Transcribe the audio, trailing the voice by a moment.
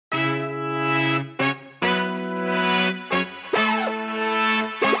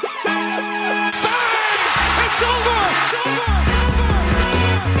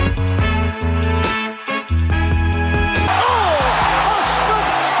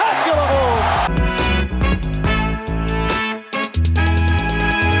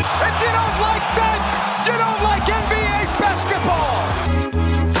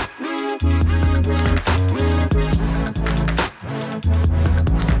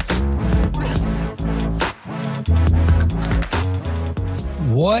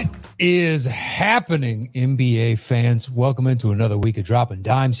What is happening, NBA fans? Welcome into another week of Dropping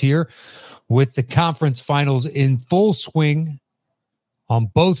Dimes here with the conference finals in full swing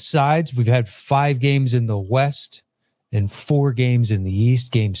on both sides. We've had 5 games in the West and 4 games in the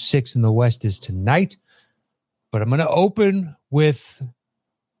East. Game 6 in the West is tonight. But I'm going to open with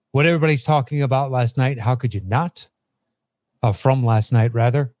what everybody's talking about last night. How could you not? From last night,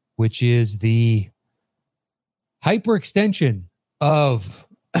 rather, which is the hyperextension of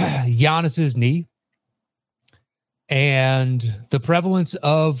Giannis's knee and the prevalence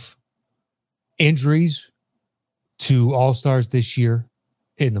of injuries to all-stars this year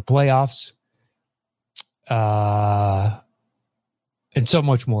in the playoffs, and so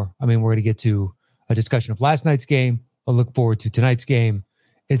much more. I mean, we're going to get to a discussion of last night's game, a look forward to tonight's game,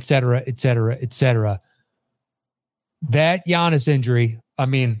 et cetera, et cetera, et cetera. That Giannis injury, I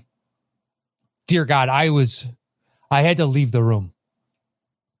mean, dear God, I had to leave the room.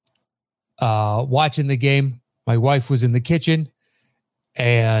 Watching the game, my wife was in the kitchen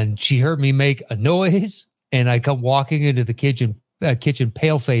and she heard me make a noise, and I come walking into the kitchen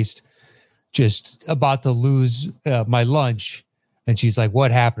pale-faced, just about to lose my lunch. And she's like,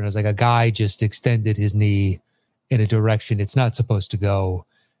 "What happened?" I was like, "A guy just extended his knee in a direction it's not supposed to go."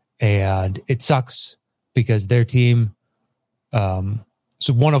 And it sucks because their team, so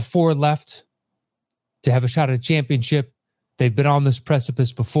one of 4 left to have a shot at a championship. They've been on this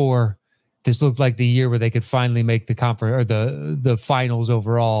precipice before. This looked like the year where they could finally make the conference or the finals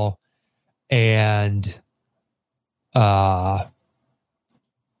overall. And now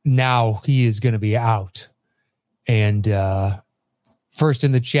he is going to be out. And first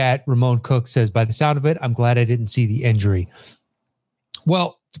in the chat, Ramon Cook says, "By the sound of it, I'm glad I didn't see the injury."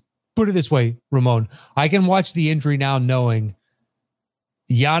 Well, put it this way, Ramon, I can watch the injury now knowing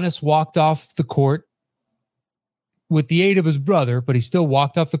Giannis walked off the court with the aid of his brother, but he still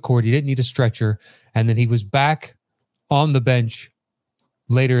walked off the court. He didn't need a stretcher. And then he was back on the bench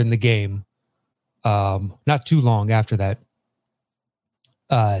later in the game. Not too long after that.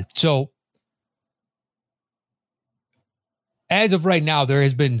 So as of right now, there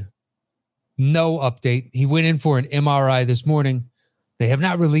has been no update. He went in for an MRI this morning. They have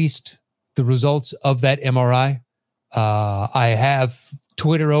not released the results of that MRI. I have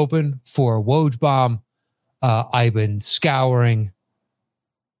Twitter open for Woj Bomb. I've been scouring,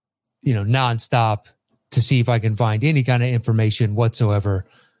 nonstop to see if I can find any kind of information whatsoever.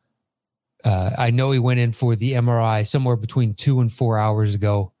 I know he went in for the MRI somewhere between 2 and 4 hours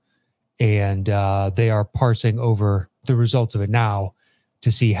ago, and they are parsing over the results of it now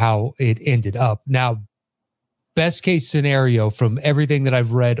to see how it ended up. Now, best case scenario from everything that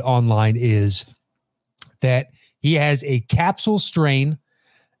I've read online is that he has a capsule strain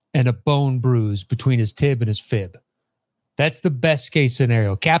and a bone bruise between his tib and his fib. That's the best case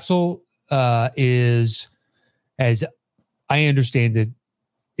scenario. Capsule is, as I understand it,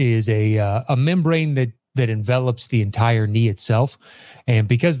 is a membrane that envelops the entire knee itself. And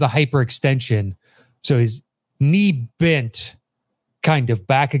because the hyperextension, so his knee bent kind of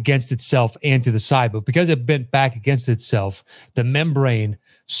back against itself and to the side, but because it bent back against itself, the membrane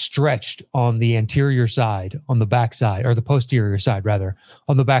stretched on the anterior side, on the back side, or the posterior side, rather,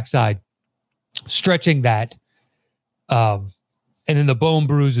 on the back side, stretching that. And then the bone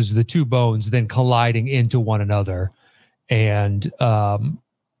bruises the 2 bones, then colliding into one another. And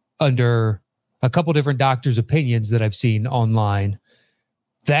under a couple different doctors' opinions that I've seen online,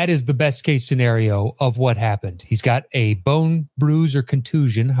 that is the best case scenario of what happened. He's got a bone bruise or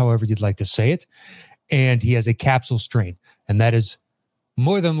contusion, however you'd like to say it, and he has a capsule strain. And that is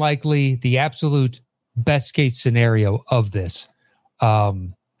more than likely the absolute best case scenario of this.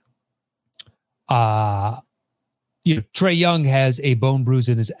 Trae Young has a bone bruise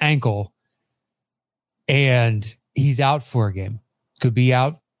in his ankle, and he's out for a game. Could be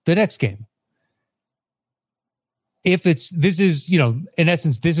out the next game. This is in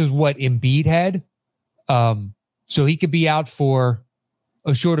essence, this is what Embiid had. So he could be out for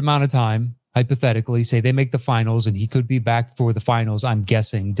a short amount of time, hypothetically. Say they make the finals and he could be back for the finals, I'm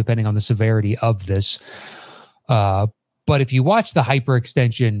guessing, depending on the severity of this. But if you watch the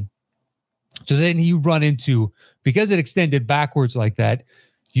hyperextension, so then you run into, because it extended backwards like that,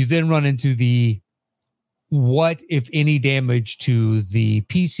 you then run into the what, if any, damage to the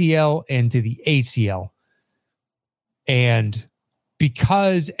PCL and to the ACL. And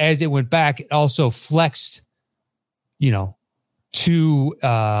because as it went back, it also flexed, to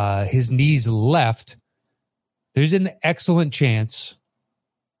his knees left, there's an excellent chance,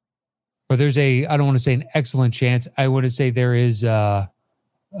 or I don't want to say an excellent chance. I want to say there is a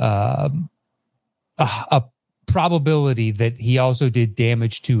probability that he also did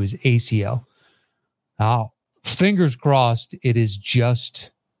damage to his ACL. Now, fingers crossed, it is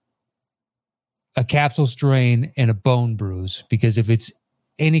just a capsule strain and a bone bruise, because if it's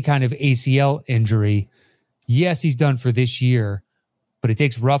any kind of ACL injury, yes, he's done for this year, but it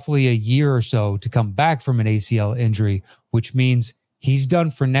takes roughly a year or so to come back from an ACL injury, which means he's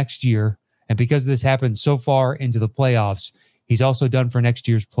done for next year. And because this happened so far into the playoffs, he's also done for next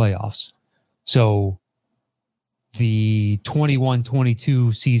year's playoffs. So the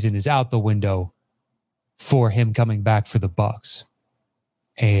 21-22 season is out the window for him coming back for the Bucks.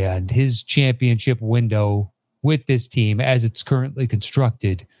 And his championship window with this team, as it's currently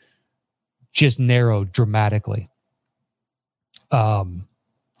constructed, just narrowed dramatically.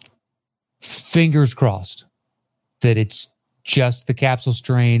 Fingers crossed that it's just the capsule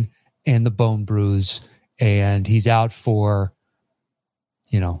strain and the bone bruise, and he's out for,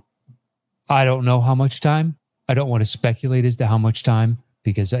 I don't know how much time. I don't want to speculate as to how much time,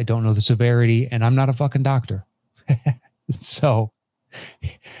 because I don't know the severity, and I'm not a fucking doctor. So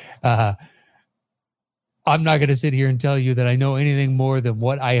I'm not going to sit here and tell you that I know anything more than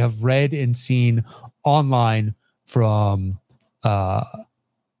what I have read and seen online from,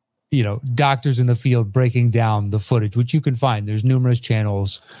 doctors in the field breaking down the footage, which you can find. There's numerous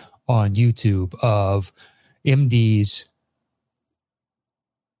channels on YouTube of MDs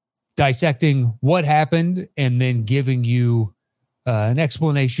dissecting what happened and then giving you an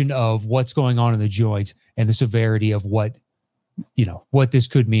explanation of what's going on in the joint and the severity of what this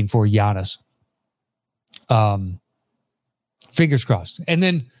could mean for Giannis. Fingers crossed. And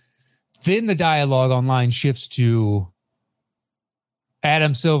then the dialogue online shifts to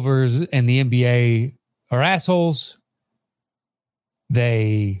Adam Silver's and the NBA are assholes.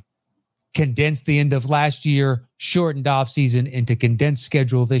 They condensed the end of last year, shortened off season into condensed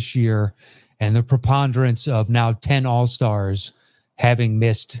schedule this year, and the preponderance of now 10 All-Stars having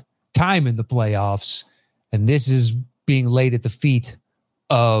missed time in the playoffs. And this is being laid at the feet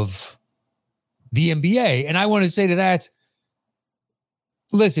of the NBA. And I want to say to that,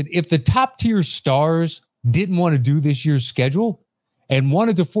 listen, if the top tier stars didn't want to do this year's schedule and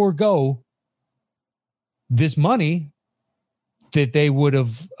wanted to forego this money that they would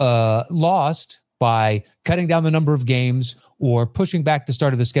have lost by cutting down the number of games or pushing back the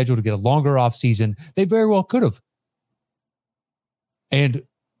start of the schedule to get a longer off season, they very well could have. And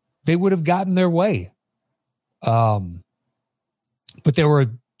they would have gotten their way. But there were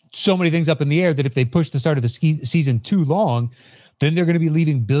so many things up in the air that if they push the start of the season too long, then they're going to be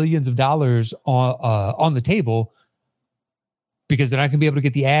leaving billions of dollars on the table, because they're not going to be able to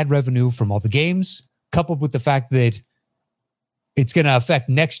get the ad revenue from all the games, coupled with the fact that it's going to affect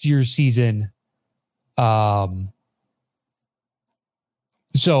next year's season. So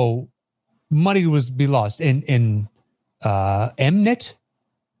money was be lost. And Mnet, is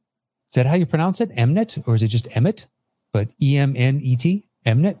that how you pronounce it? Mnet? Or is it just Emmet? But EMNET?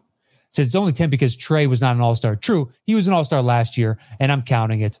 Mnet? Says it's only 10 because Trey was not an all-star. True, he was an all-star last year, and I'm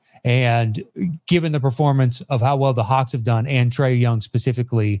counting it. And given the performance of how well the Hawks have done, and Trae Young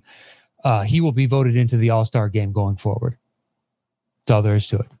specifically, he will be voted into the all-star game going forward. That's all there is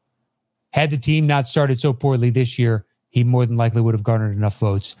to it. Had the team not started so poorly this year, he more than likely would have garnered enough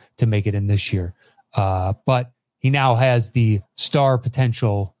votes to make it in this year. But he now has the star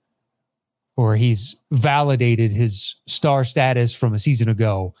potential, or he's validated his star status from a season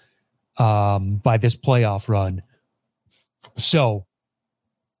ago by this playoff run. So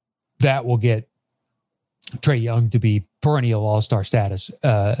that will get Trae Young to be perennial all-star status.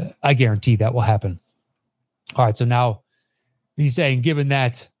 I guarantee that will happen. All right, so now he's saying, given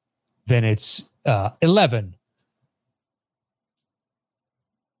that, then it's 11.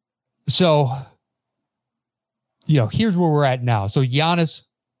 So, here's where we're at now. So Giannis,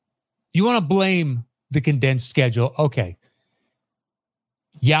 you want to blame the condensed schedule. Okay.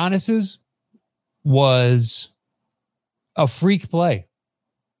 Giannis's was a freak play.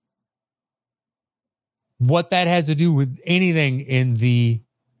 What that has to do with anything in the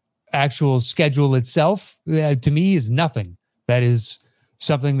actual schedule itself, to me, is nothing. That is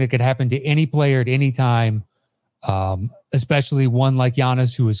something that could happen to any player at any time, especially one like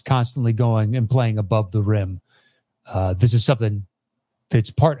Giannis, who is constantly going and playing above the rim. This is something that's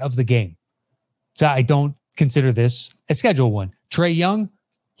part of the game. So I don't consider this a schedule one. Trae Young,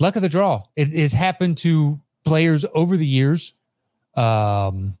 luck of the draw. It has happened to players over the years.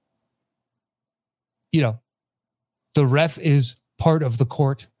 The ref is part of the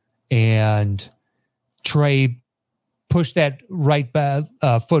court, and Trae pushed that right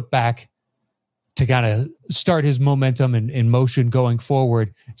foot back to kind of start his momentum and motion going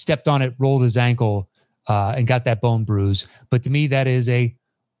forward, stepped on it, rolled his ankle, and got that bone bruise. But to me, that is a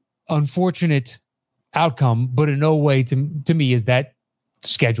unfortunate outcome, but in no way to me is that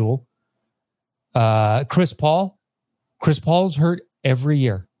schedule. Chris Paul's hurt every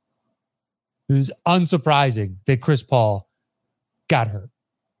year. It was unsurprising that Chris Paul got hurt.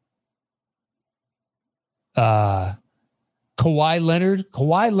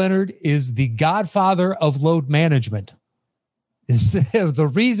 Kawhi Leonard is the godfather of load management. Is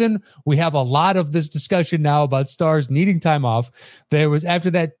the reason we have a lot of this discussion now about stars needing time off. There was, after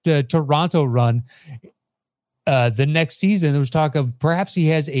that Toronto run, the next season, there was talk of perhaps he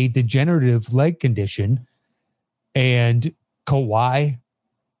has a degenerative leg condition, and Kawhi,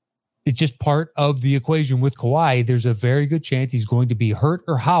 it's just part of the equation with Kawhi. There's a very good chance he's going to be hurt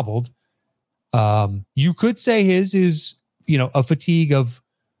or hobbled. You could say his is, a fatigue of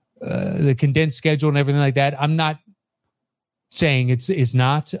the condensed schedule and everything like that. I'm not saying it's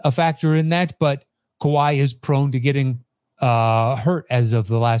not a factor in that, but Kawhi is prone to getting hurt as of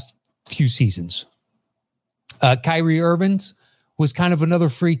the last few seasons. Kyrie Irving's was kind of another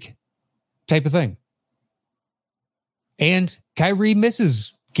freak type of thing. And Kyrie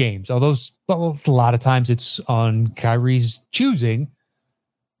misses games, although a lot of times it's on Kyrie's choosing.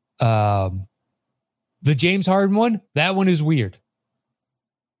 The James Harden one, that one is weird.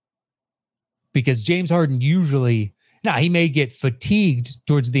 Because James Harden usually, he may get fatigued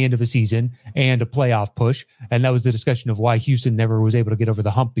towards the end of a season and a playoff push. And that was the discussion of why Houston never was able to get over the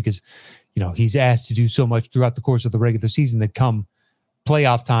hump, because, he's asked to do so much throughout the course of the regular season that come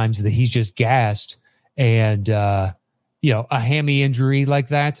playoff times that he's just gassed. And, a hammy injury like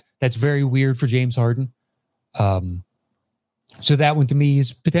that, that's very weird for James Harden. So that one to me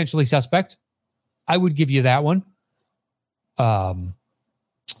is potentially suspect. I would give you that one. Anthony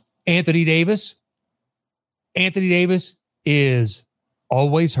Davis is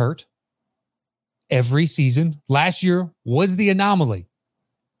always hurt every season. Last year was the anomaly.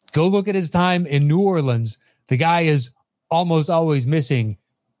 Go look at his time in New Orleans. The guy is almost always missing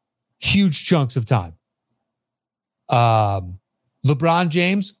huge chunks of time. LeBron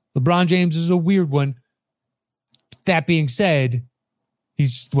James is a weird one. That being said,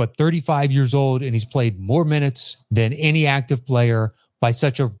 he's 35 years old, and he's played more minutes than any active player by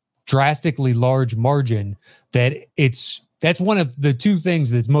such a drastically large margin that that's one of the two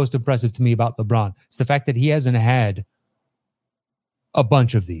things that's most impressive to me about LeBron. It's the fact that he hasn't had a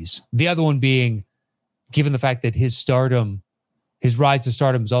bunch of these. The other one being, given the fact that his rise to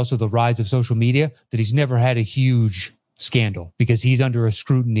stardom is also the rise of social media, that he's never had a huge scandal because he's under a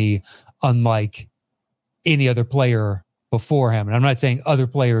scrutiny unlike any other player before him. And I'm not saying other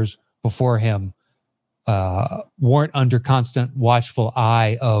players before him weren't under constant watchful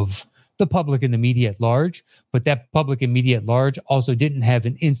eye of the public and the media at large, but that public and media at large also didn't have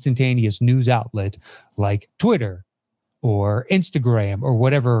an instantaneous news outlet like Twitter or Instagram or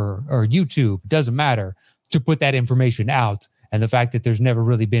whatever, or YouTube, doesn't matter, to put that information out. And the fact that there's never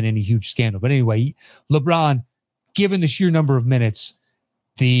really been any huge scandal. But anyway, LeBron, given the sheer number of minutes,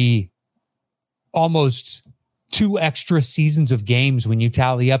 the almost 2 extra seasons of games, when you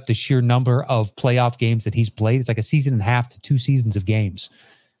tally up the sheer number of playoff games that he's played, it's like a season and a half to 2 seasons of games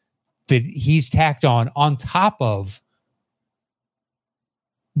that he's tacked on top of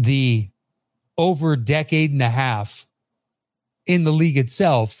the over decade and a half in the league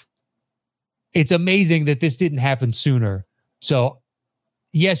itself. It's amazing that this didn't happen sooner. So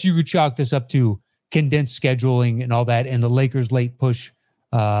yes, you could chalk this up to condensed scheduling and all that, and the Lakers' late push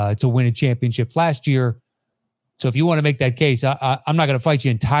to win a championship last year. So if you want to make that case, I'm not going to fight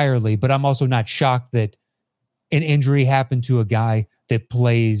you entirely, but I'm also not shocked that an injury happened to a guy that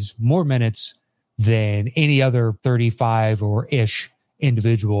plays more minutes than any other 35 or ish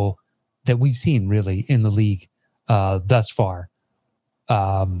individual that we've seen really in the league thus far.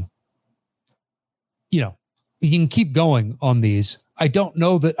 You can keep going on these. I don't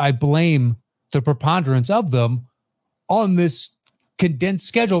know that I blame the preponderance of them on this condensed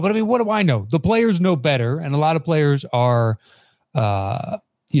schedule, but I mean, what do I know? The players know better, and a lot of players are,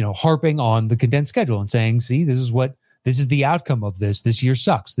 harping on the condensed schedule and saying, "See, this is the outcome of this. This year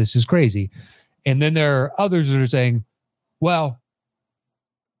sucks. This is crazy." And then there are others that are saying, "Well,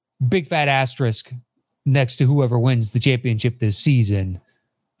 big fat asterisk next to whoever wins the championship this season,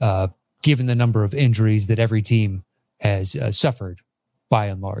 given the number of injuries that every team has suffered by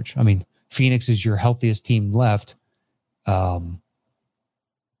and large." I mean, Phoenix is your healthiest team left.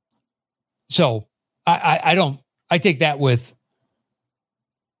 So I take that with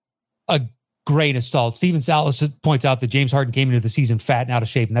a grain of salt. Steven Salas points out that James Harden came into the season fat and out of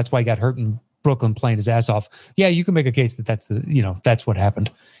shape, and that's why he got hurt in Brooklyn playing his ass off. Yeah, you can make a case that that's what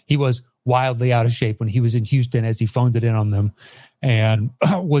happened. He was wildly out of shape when he was in Houston as he phoned it in on them and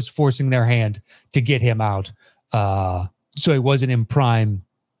was forcing their hand to get him out. So he wasn't in prime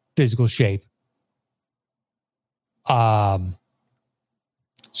physical shape.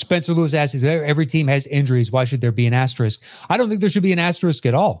 Spencer Lewis asks, every team has injuries. Why should there be an asterisk? I don't think there should be an asterisk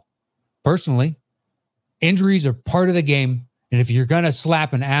at all. Personally, injuries are part of the game. And if you're going to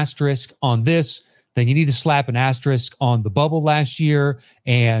slap an asterisk on this, then you need to slap an asterisk on the bubble last year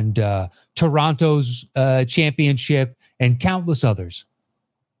and Toronto's championship and countless others.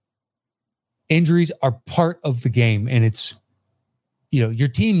 Injuries are part of the game, and it's, your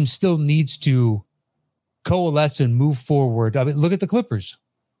team still needs to coalesce and move forward. I mean, look at the Clippers.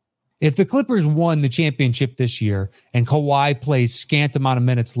 If the Clippers won the championship this year and Kawhi plays scant amount of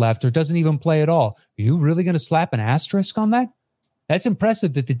minutes left or doesn't even play at all, are you really going to slap an asterisk on that? That's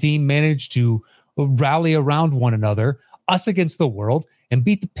impressive that the team managed to rally around one another, us against the world, and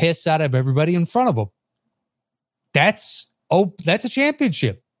beat the piss out of everybody in front of them. That's a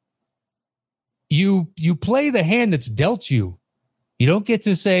championship. You play the hand that's dealt you. You don't get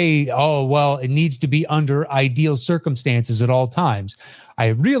to say, oh, well, it needs to be under ideal circumstances at all times. I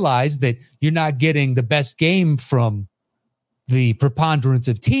realize that you're not getting the best game from the preponderance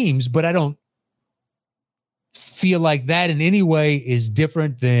of teams, but I don't feel like that in any way is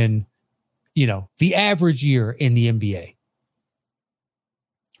different than, the average year in the NBA.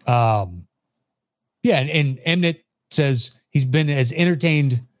 And Mnet says he's been as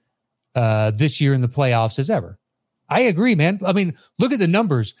entertained this year in the playoffs as ever. I agree, man. I mean, look at the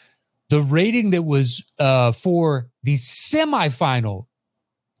numbers. The rating that was for the semifinal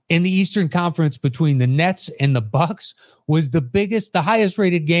in the Eastern Conference between the Nets and the Bucks was the highest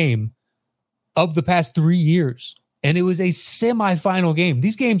rated game of the past 3 years. And it was a semifinal game.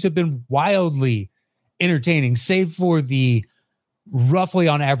 These games have been wildly entertaining, save for the roughly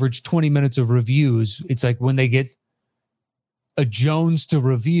on average 20 minutes of reviews. It's like when they get a Jones to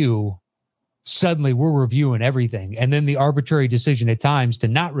review, suddenly we're reviewing everything. And then the arbitrary decision at times to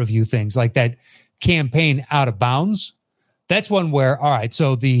not review things like that campaign out of bounds. That's one where, all right,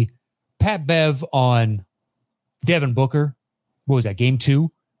 so the Pat Bev on Devin Booker, what was that, game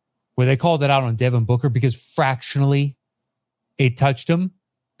 2? Where they called it out on Devin Booker because fractionally it touched him.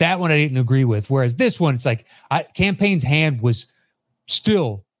 That one I didn't agree with. Whereas this one, it's like Campaign's hand was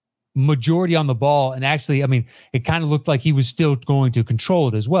still majority on the ball. And actually, I mean, it kind of looked like he was still going to control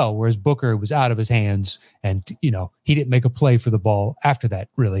it as well. Whereas Booker was out of his hands and, he didn't make a play for the ball after that,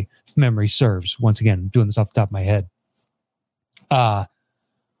 really, if memory serves. Once again, I'm doing this off the top of my head.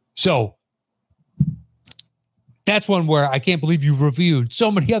 So that's one where I can't believe you've reviewed so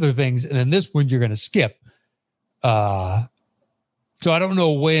many other things. And then this one you're going to skip. So I don't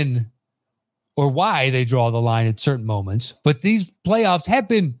know when or why they draw the line at certain moments, but these playoffs have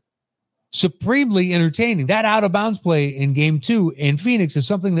been supremely entertaining. That out of bounds play in game 2 in Phoenix is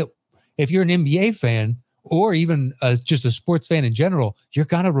something that if you're an NBA fan or even just a sports fan in general, you're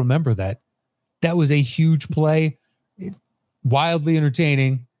going to remember that. That was a huge play, wildly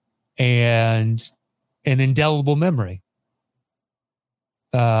entertaining, and an indelible memory.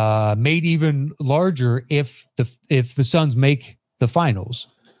 Made even larger if the Suns make the finals.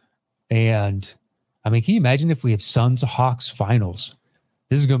 And I mean, can you imagine if we have Suns Hawks finals?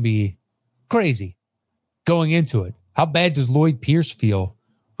 This is going to be crazy going into it. How bad does Lloyd Pierce feel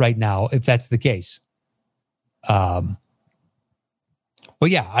right now if that's the case? But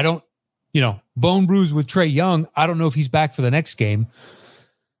yeah, I don't, bone bruise with Trae Young. I don't know if he's back for the next game.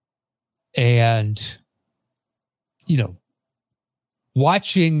 And,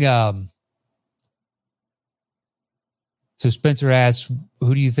 watching, so Spencer asks,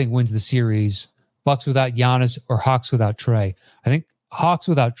 who do you think wins the series? Bucks without Giannis or Hawks without Trae? I think Hawks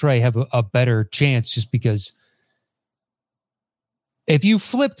without Trae have a better chance just because if you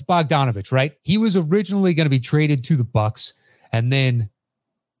flipped Bogdanovich, right? He was originally going to be traded to the Bucks, and then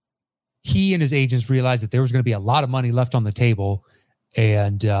he and his agents realized that there was going to be a lot of money left on the table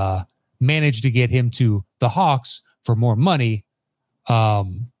and managed to get him to the Hawks for more money.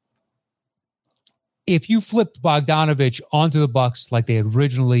 If you flipped Bogdanovich onto the Bucks like they had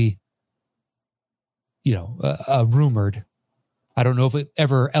originally, rumored, I don't know if it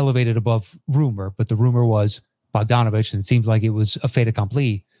ever elevated above rumor, but the rumor was Bogdanovich, and it seems like it was a fait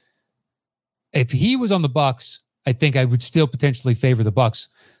accompli. If he was on the Bucks, I think I would still potentially favor the Bucks.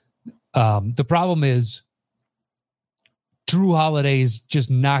 The problem is Drew Holiday is just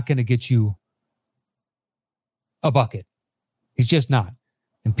not going to get you a bucket. He's just not.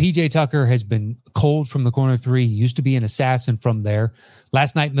 And PJ Tucker has been cold from the corner 3. He used to be an assassin from there.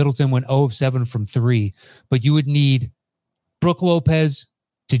 Last night, Middleton went 0 of 7 from 3. But you would need Brook Lopez,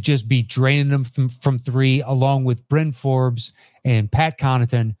 to just be draining them from three, along with Bryn Forbes and Pat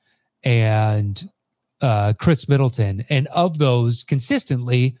Connaughton and Chris Middleton. And of those,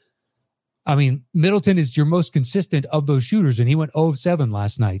 consistently, I mean, Middleton is your most consistent of those shooters, and he went 0 of 7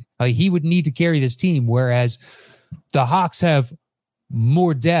 last night. He would need to carry this team, whereas the Hawks have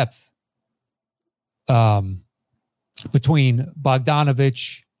more depth between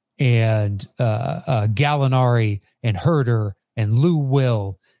Bogdanovich and Gallinari and Herter and Lou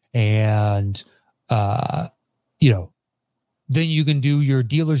Will, and then you can do your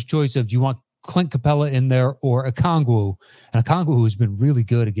dealer's choice of, do you want Clint Capella in there or Okongwu? And Okongwu has been really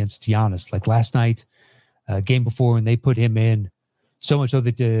good against Giannis. Like last night, game before, when they put him in, so much so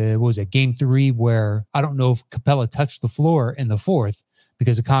that what was it, game 3, where I don't know if Capella touched the floor in the fourth,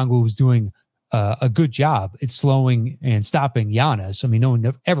 because Okongwu was doing a good job at slowing and stopping Giannis. I mean, no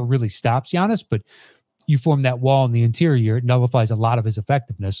one ever really stops Giannis, but you form that wall in the interior, it nullifies a lot of his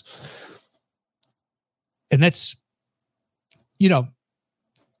effectiveness. And that's,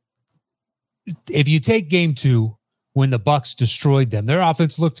 if you take game 2, when the Bucks destroyed them, their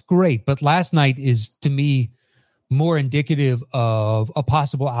offense looked great, but last night is, to me, more indicative of a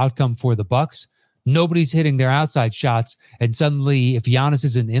possible outcome for the Bucks. Nobody's hitting their outside shots, and suddenly, if Giannis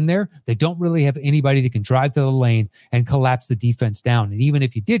isn't in there, they don't really have anybody that can drive to the lane and collapse the defense down. And even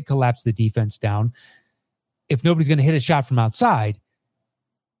if you did collapse the defense down, if nobody's going to hit a shot from outside,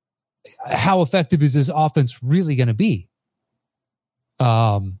 how effective is this offense really going to be?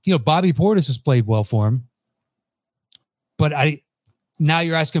 Bobby Portis has played well for him, but now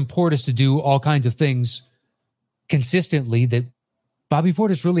you're asking Portis to do all kinds of things consistently that Bobby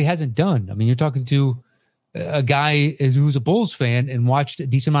Portis really hasn't done. I mean, you're talking to a guy who's a Bulls fan and watched a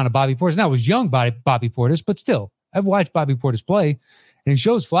decent amount of Bobby Portis. Now, it was young Bobby Portis, but still, I've watched Bobby Portis play, and he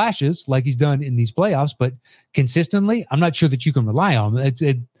shows flashes like he's done in these playoffs, but consistently, I'm not sure that you can rely on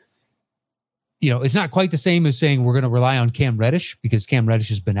him. It's not quite the same as saying we're going to rely on Cam Reddish, because Cam Reddish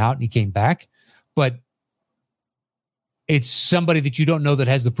has been out and he came back, but it's somebody that you don't know that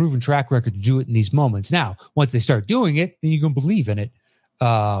has the proven track record to do it in these moments. Now, once they start doing it, then you can believe in it.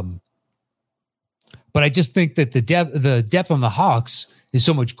 But I just think that the depth on the Hawks is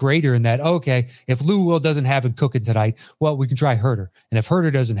so much greater in that, okay, if Lou Will doesn't have it cooking tonight, well, we can try Herter. And if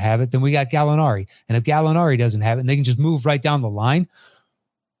Herter doesn't have it, then we got Gallinari. And if Gallinari doesn't have it, and they can just move right down the line,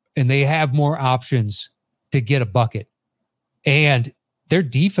 and they have more options to get a bucket. And their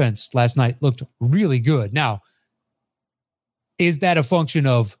defense last night looked really good. Now, is that a function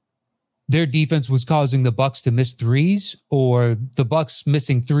of their defense was causing the Bucks to miss threes, or the Bucks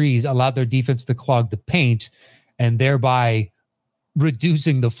missing threes allowed their defense to clog the paint and thereby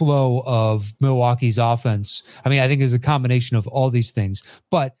reducing the flow of Milwaukee's offense? I mean, I think it's a combination of all these things,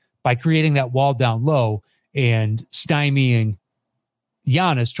 but by creating that wall down low and stymieing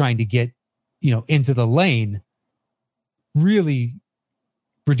Giannis trying to get, into the lane, really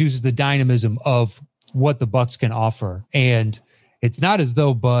reduces the dynamism of what the Bucks can offer. And it's not as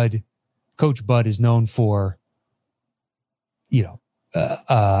though Coach Bud is known for,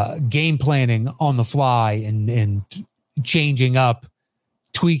 game planning on the fly and changing up,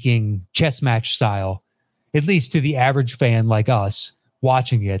 tweaking chess match style, at least to the average fan like us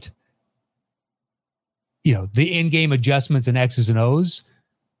watching it. The in-game adjustments and X's and O's,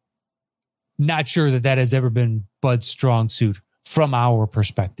 not sure that has ever been Bud's strong suit from our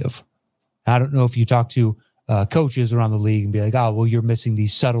perspective. I don't know if you talk to coaches around the league and be like, oh, well, you're missing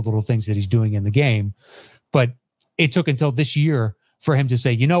these subtle little things that he's doing in the game. But it took until this year for him to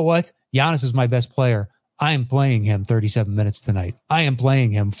say, you know what? Giannis is my best player. I am playing him 37 minutes tonight. I am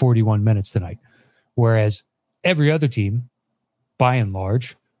playing him 41 minutes tonight. Whereas every other team, by and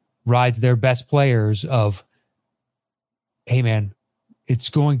large, rides their best players of, hey, man, it's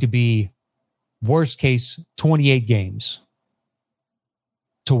going to be worst case 28 games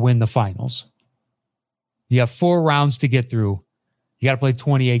to win the finals. You have 4 rounds to get through. You got to play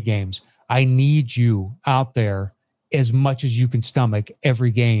 28 games. I need you out there as much as you can stomach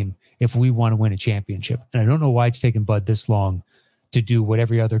every game if we want to win a championship. And I don't know why it's taken Bud this long to do what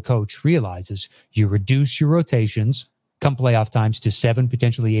every other coach realizes. You reduce your rotations come playoff times to 7,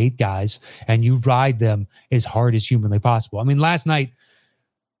 potentially 8 guys, and you ride them as hard as humanly possible. I mean, last night,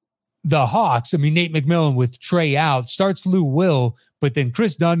 the Hawks, Nate McMillan with Trey out, starts Lou Will, but then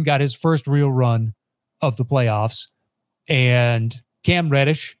Chris Dunn got his first real run of the playoffs, and Cam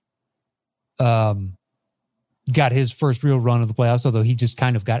Reddish got his first real run of the playoffs, although he just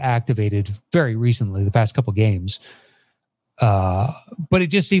kind of got activated very recently, the past couple games. But it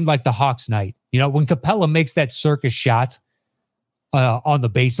just seemed like the Hawks night. When Capella makes that circus shot on the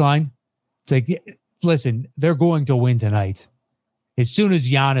baseline, it's like, listen, they're going to win tonight. as soon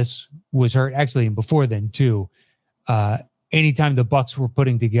as Giannis was hurt, actually, and before then too, anytime the Bucks were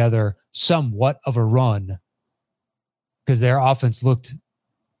putting together somewhat of a run, because their offense looked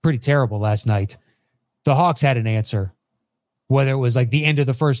pretty terrible last night, the Hawks had an answer. Whether it was like the end of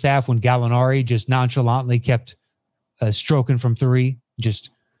the first half when Gallinari just nonchalantly kept stroking from three,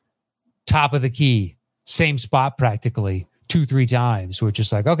 just top of the key, same spot practically 2-3 times. We're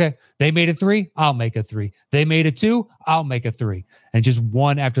just like, okay, they made a three, I'll make a three. They made a two, I'll make a three. And just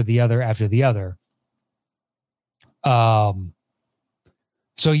one after the other after the other. So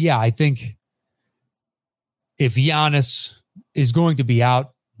yeah, I think if Giannis is going to be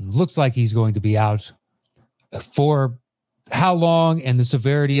out, looks like he's going to be out for how long and the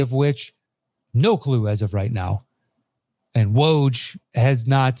severity of which, no clue as of right now. And Woj has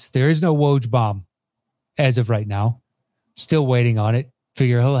not, there is no Woj bomb as of right now. Still waiting on it.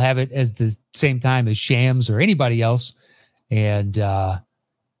 Figure he'll have it as the same time as Shams or anybody else. And I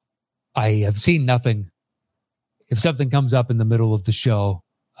have seen nothing. If something comes up in the middle of the show,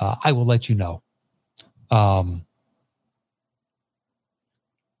 I will let you know.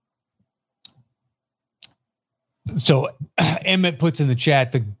 So Emmett puts in the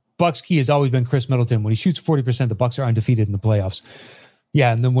chat, the Bucks key has always been Chris Middleton. When he shoots 40%, the Bucks are undefeated in the playoffs.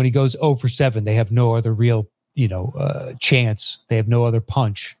 Yeah, and then when he goes 0 for 7, they have no other real, chance. They have no other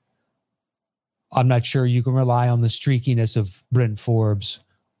punch. I'm not sure you can rely on the streakiness of Bryn Forbes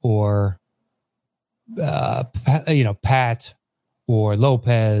or, Pat or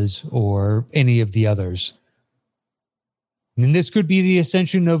Lopez or any of the others. And this could be the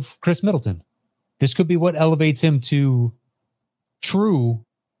ascension of Chris Middleton. This could be what elevates him to true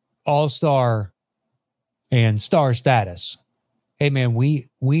all-star and star status. Hey, man, we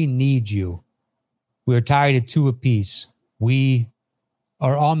need you. We're tied at 2 apiece. We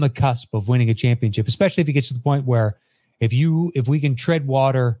are on the cusp of winning a championship, especially if he gets to the point where if we can tread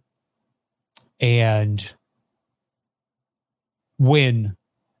water and win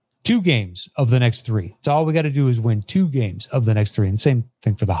 2 games of the next 3. It's all we got to do is win 2 games of the next 3. And same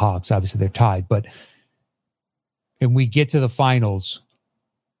thing for the Hawks. Obviously, they're tied. But when we get to the finals,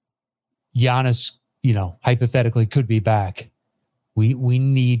 Giannis, hypothetically could be back. We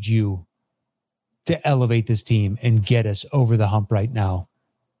need you to elevate this team and get us over the hump right now.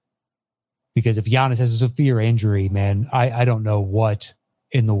 Because if Giannis has a severe injury, man, I don't know what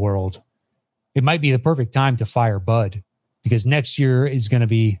in the world. It might be the perfect time to fire Bud, because next year is going to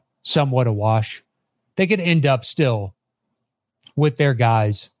be somewhat a wash. They could end up still with their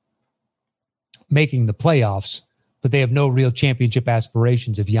guys making the playoffs, but they have no real championship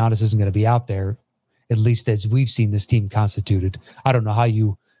aspirations if Giannis isn't going to be out there, at least as we've seen this team constituted. I don't know how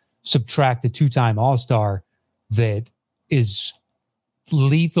you subtract the 2-time All-Star that is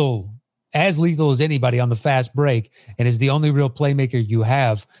lethal as anybody on the fast break and is the only real playmaker you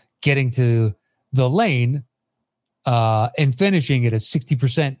have getting to the lane and finishing at a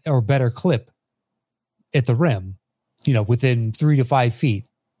 60% or better clip at the rim, within 3 to 5 feet.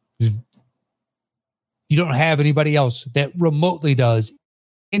 You don't have anybody else that remotely does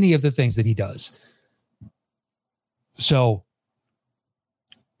any of the things that he does. So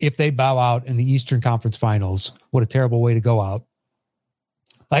if they bow out in the Eastern Conference Finals, what a terrible way to go out.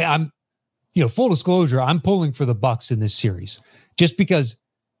 I'm, full disclosure, I'm pulling for the Bucks in this series just because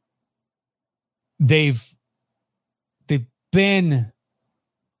they've been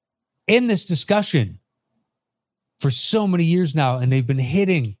in this discussion for so many years now, and they've been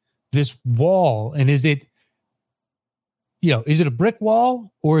hitting this wall. And is it a brick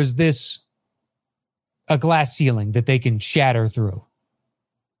wall, or is this a glass ceiling that they can shatter through?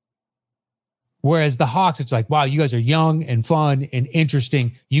 Whereas the Hawks, it's like, wow, you guys are young and fun and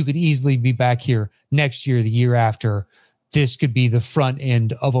interesting. You could easily be back here next year, the year after. This could be the front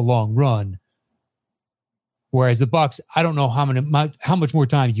end of a long run. Whereas the Bucks, I don't know how much more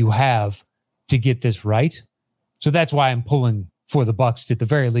time you have to get this right. So that's why I'm pulling for the Bucks to at the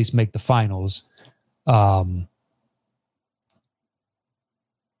very least make the finals. But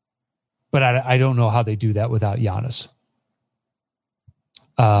I don't know how they do that without Giannis.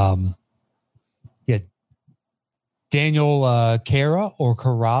 Daniel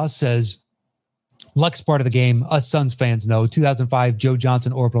Cara says, luck's part of the game. Us Suns fans know. 2005, Joe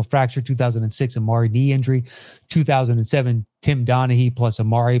Johnson orbital fracture. 2006, Amari knee injury. 2007, Tim Donaghy plus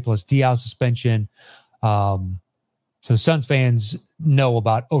Amari plus Diaw suspension. So Suns fans know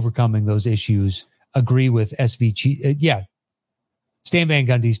about overcoming those issues. Agree with SVG. Stan Van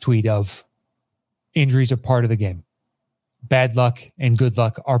Gundy's tweet of injuries are part of the game. Bad luck and good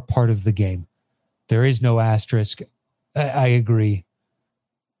luck are part of the game. There is no asterisk. I agree.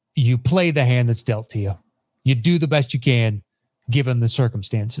 You play the hand that's dealt to you. You do the best you can. given the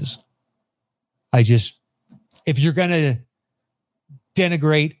circumstances. If you're going to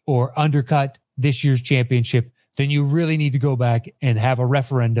denigrate or undercut this year's championship, then you really need to go back and have a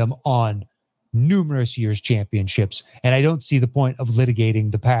referendum on numerous years' championships. And I don't see the point of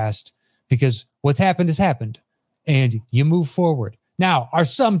litigating the past, because what's happened has happened and you move forward. Now, are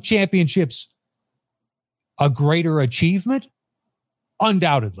some championships a greater achievement?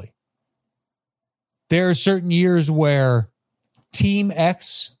 Undoubtedly. There are certain years where Team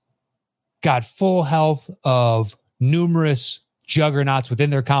X got full health of numerous juggernauts within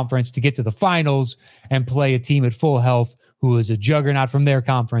their conference to get to the finals and play a team at full health who is a juggernaut from their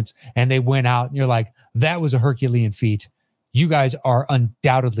conference, and they went out and you're like, that was a Herculean feat. You guys are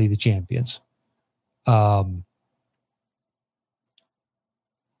undoubtedly the champions. But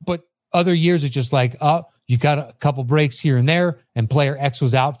other years it's just like, you got a couple breaks here and there, and player X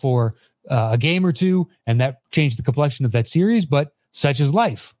was out for a game or two, and that changed the complexion of that series, but such is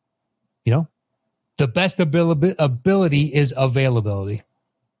life. The best ability is availability.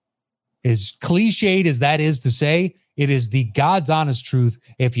 As cliched as that is to say, it is the God's honest truth.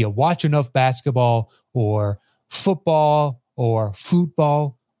 If you watch enough basketball or football or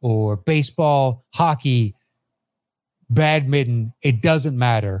football or baseball, hockey, badminton, it doesn't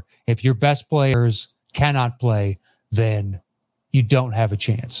matter. If your best players cannot play, then you don't have a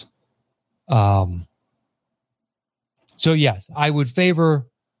chance. So yes, I would favor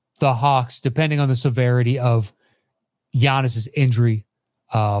the Hawks, depending on the severity of Giannis's injury.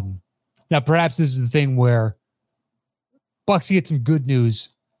 Now, perhaps this is the thing where Bucks get some good news,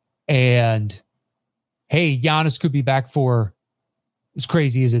 and hey, Giannis could be back for, as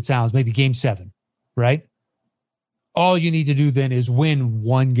crazy as it sounds, maybe Game 7, right? All you need to do then is win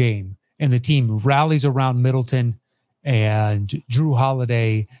one game, and the team rallies around Middleton and Drew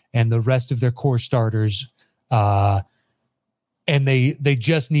Holiday and the rest of their core starters. And they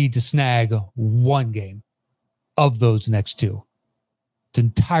just need to snag one game of those next two. It's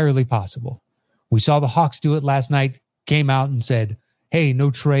entirely possible. We saw the Hawks do it last night, came out and said, hey,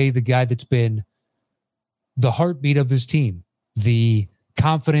 no Trae, the guy that's been the heartbeat of this team, the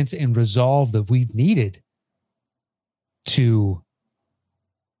confidence and resolve that we've needed to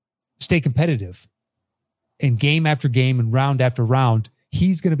stay competitive. And game after game and round after round,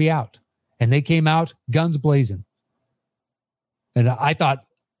 he's going to be out. And they came out guns blazing. And I thought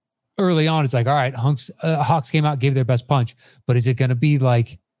early on, it's like, all right, Hawks came out, gave their best punch. But is it going to be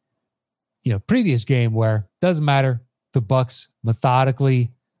like, previous game where doesn't matter, the Bucks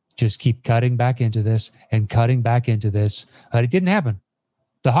methodically just keep cutting back into this and cutting back into this? It didn't happen.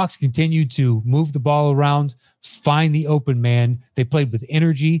 The Hawks continued to move the ball around, find the open man. They played with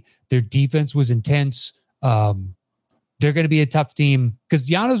energy. Their defense was intense. They're going to be a tough team because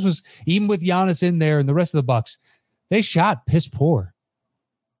Giannis was, even with Giannis in there and the rest of the Bucks, they shot piss poor.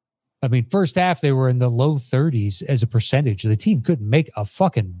 I mean, first half, they were in the low 30s as a percentage. The team couldn't make a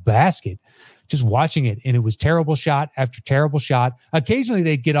fucking basket just watching it. And it was terrible shot after terrible shot. Occasionally,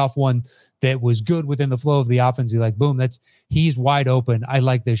 they'd get off one that was good within the flow of the offense. You're like, boom, he's wide open. I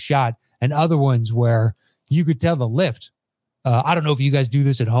like this shot. And other ones where you could tell the lift. I don't know if you guys do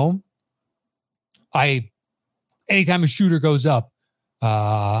this at home. Anytime a shooter goes up,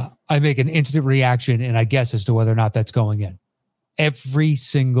 I make an instant reaction and I guess as to whether or not that's going in. Every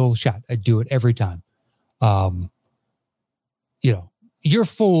single shot. I do it every time. You're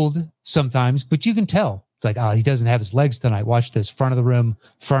fooled sometimes, but you can tell. It's like, he doesn't have his legs tonight. Watch this. Front of the rim,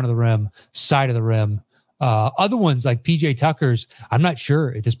 side of the rim. Other ones like PJ Tucker's, I'm not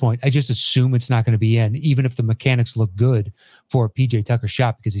sure at this point. I just assume it's not going to be in, even if the mechanics look good for a PJ Tucker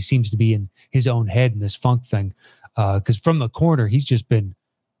shot, because he seems to be in his own head in this funk thing. Because from the corner, he's just been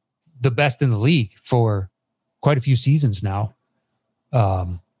the best in the league for quite a few seasons now.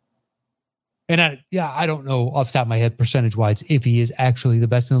 I don't know off the top of my head percentage-wise if he is actually the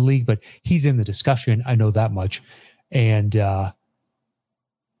best in the league, but he's in the discussion. I know that much. And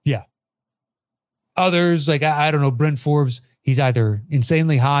others, like, I don't know, Bryn Forbes, he's either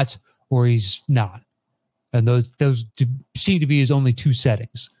insanely hot or he's not. And those seem to be his only two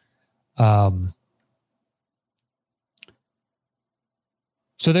settings. So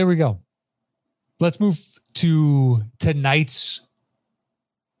there we go. Let's move to tonight's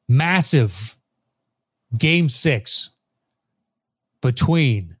massive Game 6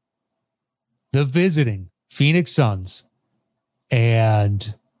 between the visiting Phoenix Suns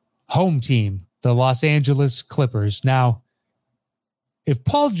and home team, the Los Angeles Clippers. Now, if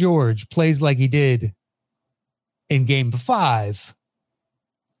Paul George plays like he did in Game 5,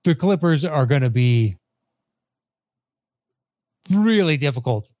 the Clippers are going to be really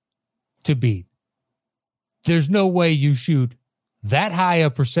difficult to beat. There's no way you shoot that high a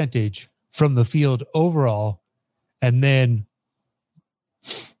percentage from the field overall. And then,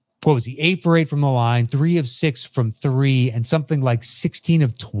 what was he? 8 for 8 from the line, 3 of 6 from 3, and something like 16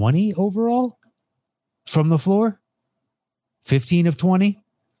 of 20 overall from the floor. 15 of 20.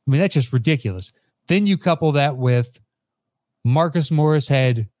 I mean, that's just ridiculous. Then you couple that with Marcus Morris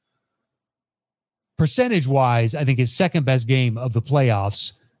had, percentage-wise, I think his second best game of the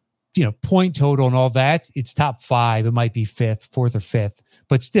playoffs. Point total and all that, it's top 5. It might be 4th or 5th,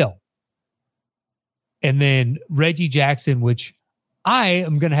 but still. And then Reggie Jackson, which I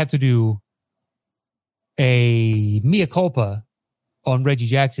am going to have to do a mea culpa on Reggie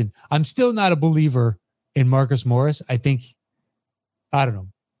Jackson. I'm still not a believer in Marcus Morris. I don't know.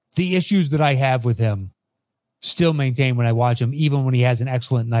 The issues that I have with him still maintain when I watch him, even when he has an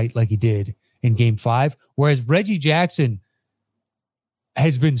excellent night like he did in Game 5. Whereas Reggie Jackson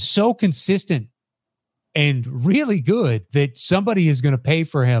has been so consistent and really good that somebody is going to pay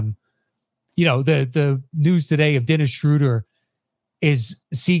for him. The news today of Dennis Schroeder is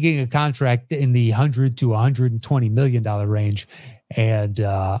seeking a contract in the $100 to $120 million range. And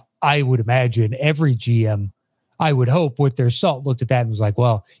I would imagine every GM, I would hope, with their salt, looked at that and was like,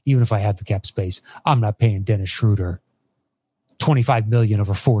 well, even if I have the cap space, I'm not paying Dennis Schroeder $25 million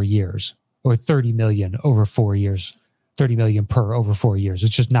over 4 years or $30 million over 4 years, $30 million per over 4 years.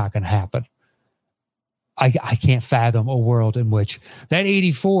 It's just not going to happen. I can't fathom a world in which that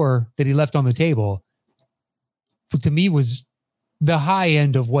 84 that he left on the table, to me, was the high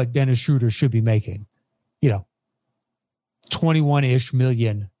end of what Dennis Schroeder should be making. 21-ish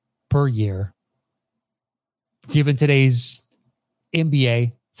million per year. Given today's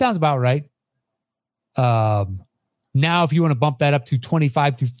NBA, sounds about right. Now, if you want to bump that up to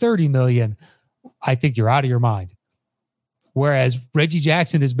 25 to 30 million, I think you're out of your mind. Whereas Reggie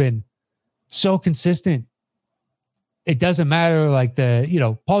Jackson has been so consistent. It doesn't matter, like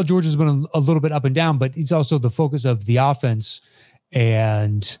Paul George has been a little bit up and down, but he's also the focus of the offense.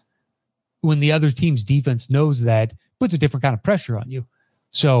 And when the other team's defense knows that, puts a different kind of pressure on you.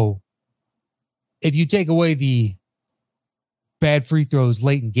 So if you take away the bad free throws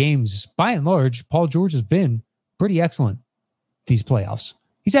late in games, by and large, Paul George has been pretty excellent these playoffs.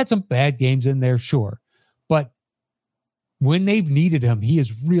 He's had some bad games in there, sure. But when they've needed him, he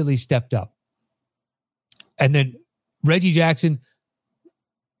has really stepped up. And then Reggie Jackson,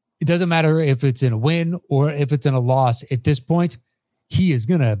 it doesn't matter if it's in a win or if it's in a loss. At this point, he is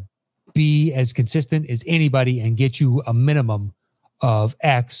going to be as consistent as anybody and get you a minimum of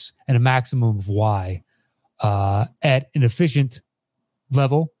X and a maximum of Y at an efficient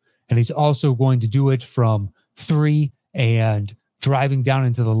level. And he's also going to do it from 3 and driving down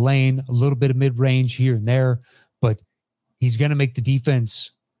into the lane, a little bit of mid-range here and there. But he's going to make the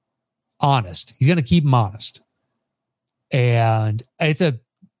defense honest. He's going to keep them honest. And it's a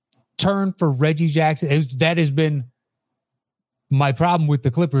turn for Reggie Jackson. That has been my problem with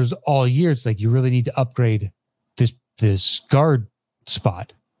the Clippers all year. It's like, you really need to upgrade this guard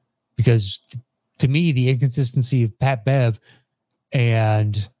spot, because to me, the inconsistency of Pat Bev,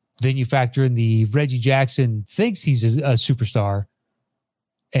 and then you factor in the Reggie Jackson thinks he's a superstar,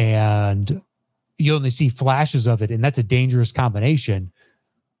 and you only see flashes of it, and that's a dangerous combination.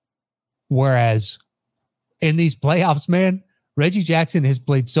 Whereas in these playoffs, man, Reggie Jackson has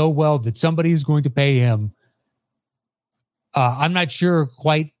played so well that somebody is going to pay him. I'm not sure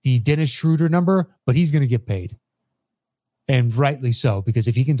quite the Dennis Schroeder number, but he's going to get paid. And rightly so, because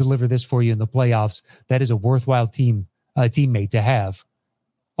if he can deliver this for you in the playoffs, that is a worthwhile teammate to have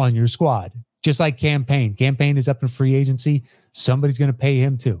on your squad. Just like Cam Payne. Cam Payne is up in free agency. Somebody's going to pay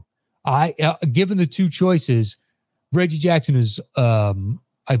him too. Given the two choices, Reggie Jackson is,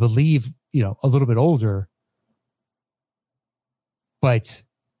 I believe, a little bit older, but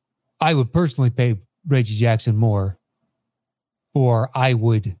I would personally pay Reggie Jackson more, or I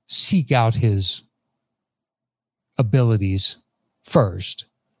would seek out his abilities first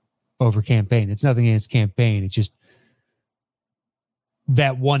over Cam Payne. It's nothing against Cam Payne. It's just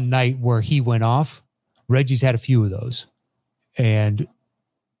that one night where he went off. Reggie's had a few of those, and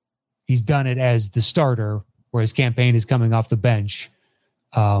he's done it as the starter, whereas Cam Payne is coming off the bench.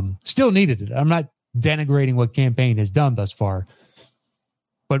 Still needed it. I'm not denigrating what Cam Payne has done thus far,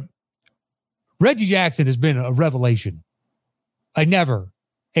 but Reggie Jackson has been a revelation. I never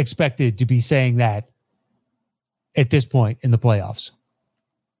expected to be saying that at this point in the playoffs.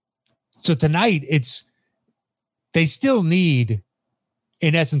 So tonight, they still need,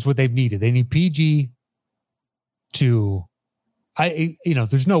 in essence, what they've needed. They need PG to,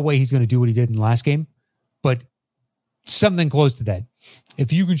 there's no way he's going to do what he did in the last game, but something close to that.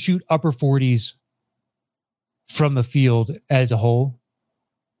 If you can shoot upper 40s from the field as a whole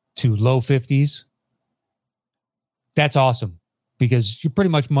to low 50s, that's awesome because you're pretty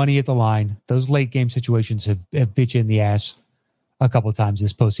much money at the line. Those late game situations have bit you in the ass a couple of times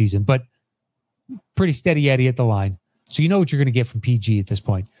this postseason, but pretty steady Eddie at the line. So you know what you're going to get from PG at this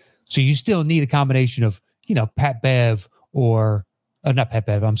point. So you still need a combination of, Pat Bev or not Pat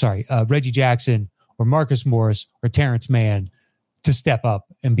Bev, I'm sorry, Reggie Jackson or Marcus Morris or Terrence Mann to step up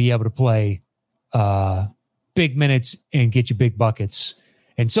and be able to play big minutes and get you big buckets.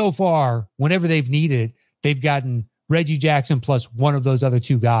 And so far, whenever they've needed it, they've gotten Reggie Jackson plus one of those other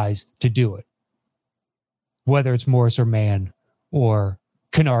two guys to do it. Whether it's Morris or Mann or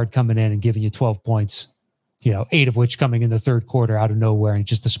Kennard coming in and giving you 12 points, 8 of which coming in the third quarter out of nowhere and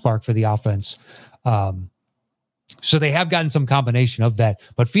just a spark for the offense. So they have gotten some combination of that.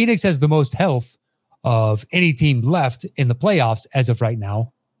 But Phoenix has the most health of any team left in the playoffs as of right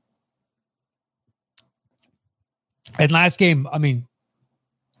now. And last game,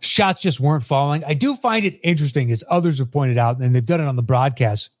 shots just weren't falling. I do find it interesting, as others have pointed out, and they've done it on the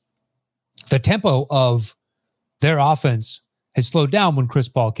broadcast, the tempo of their offense has slowed down when Chris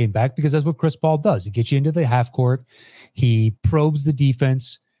Paul came back, because that's what Chris Paul does. He gets you into the half court. He probes the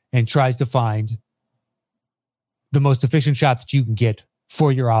defense and tries to find the most efficient shot that you can get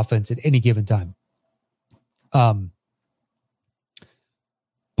for your offense at any given time. But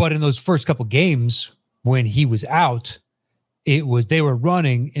in those first couple games when he was out, they were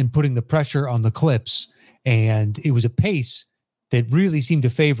running and putting the pressure on the Clips, and it was a pace that really seemed to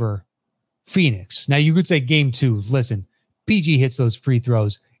favor Phoenix. Now you could say game 2, listen, PG hits those free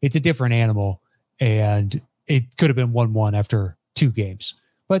throws. It's a different animal, and it could have been 1-1 after 2 games.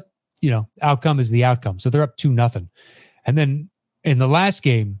 But, outcome is the outcome. So they're up 2-0. And then in the last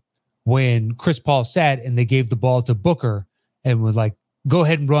game, when Chris Paul sat and they gave the ball to Booker and was like, go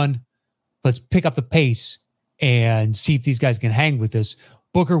ahead and run. Let's pick up the pace and see if these guys can hang with this.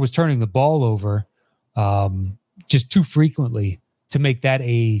 Booker was turning the ball over just too frequently to make that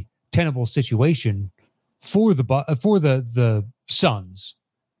a tenable situation for the Suns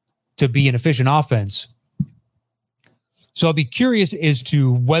to be an efficient offense. So I'll be curious as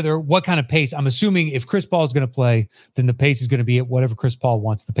to what kind of pace. I'm assuming if Chris Paul is going to play, then the pace is going to be at whatever Chris Paul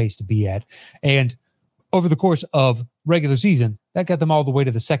wants the pace to be at. And over the course of regular season, that got them all the way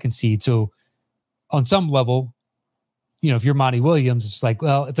to the 2nd seed. So on some level, if you're Monty Williams, it's like,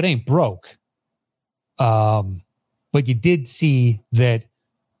 well, if it ain't broke. But you did see that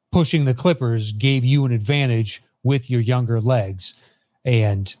pushing the Clippers gave you an advantage with your younger legs.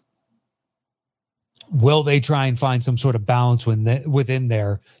 And will they try and find some sort of balance within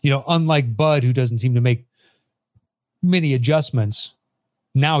there? Unlike Bud, who doesn't seem to make many adjustments,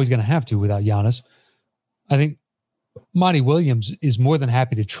 now he's going to have to without Giannis. I think Monty Williams is more than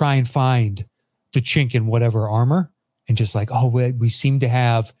happy to try and find the chink in whatever armor and just like, we seem to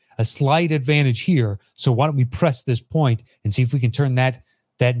have a slight advantage here. So why don't we press this point and see if we can turn that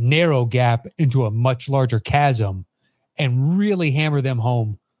narrow gap into a much larger chasm and really hammer them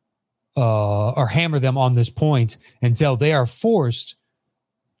home or hammer them on this point until they are forced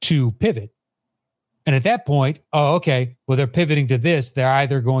to pivot. And at that point, okay, well, they're pivoting to this. They're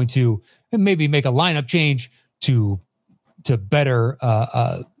either going to maybe make a lineup change to better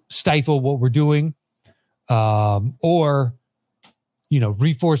stifle what we're doing, or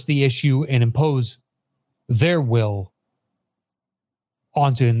reforce the issue and impose their will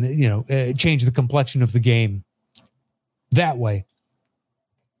onto change the complexion of the game that way.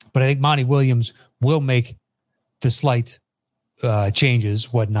 But I think Monty Williams will make the slight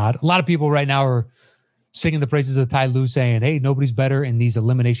changes, whatnot. A lot of people right now are singing the praises of Ty Lue, saying, hey, nobody's better in these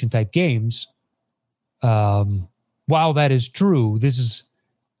elimination type games. While that is true,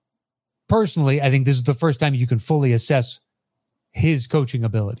 personally, I think this is the first time you can fully assess his coaching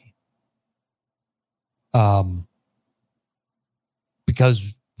ability.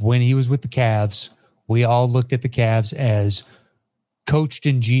 Because when he was with the Cavs, we all looked at the Cavs as coached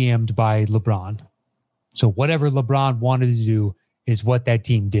and GM'd by LeBron. So whatever LeBron wanted to do is what that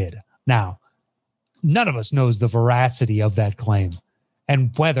team did. Now, none of us knows the veracity of that claim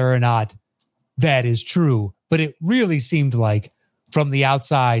and whether or not that is true, but it really seemed like from the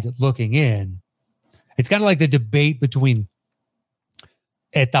outside looking in, it's kind of like the debate between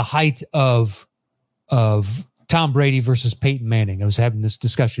at the height of Tom Brady versus Peyton Manning. I was having this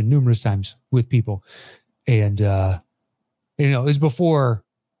discussion numerous times with people, and it was before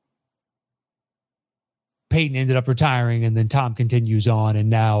Peyton ended up retiring, and then Tom continues on, and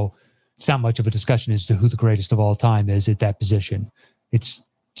now it's not much of a discussion as to who the greatest of all time is at that position. It's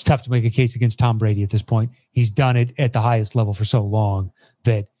tough to make a case against Tom Brady at this point. He's done it at the highest level for so long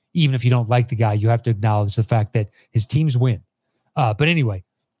that even if you don't like the guy, you have to acknowledge the fact that his teams win. But anyway,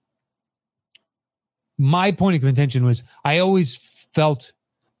 my point of contention was I always felt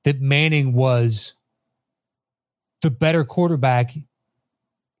that Manning was the better quarterback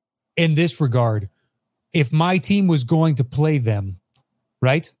in this regard. If my team was going to play them,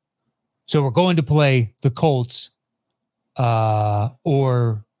 right? So we're going to play the Colts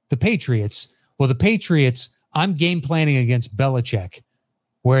or the Patriots. Well, the Patriots, I'm game planning against Belichick,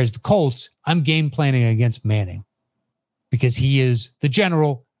 whereas the Colts, I'm game planning against Manning because he is the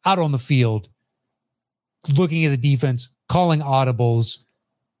general out on the field, looking at the defense, calling audibles,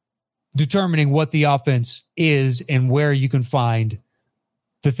 determining what the offense is and where you can find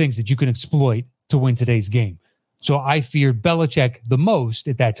the things that you can exploit to win today's game. So I feared Belichick the most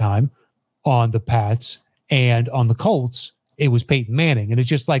at that time on the Pats, and on the Colts, it was Peyton Manning. And it's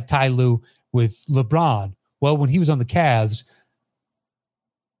just like Ty Lue with LeBron. Well, when he was on the Cavs,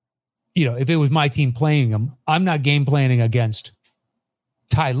 if it was my team playing him, I'm not game planning against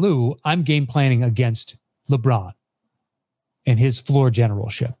Ty Lue. I'm game planning against LeBron and his floor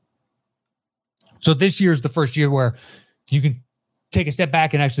generalship. So this year is the first year where you can take a step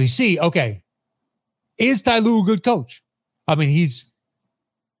back and actually see, okay, is Ty Lue a good coach? I mean, he's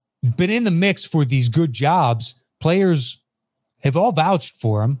been in the mix for these good jobs. Players have all vouched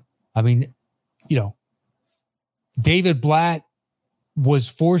for him. I mean, David Blatt was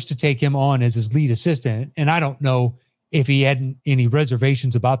forced to take him on as his lead assistant. And I don't know if he had any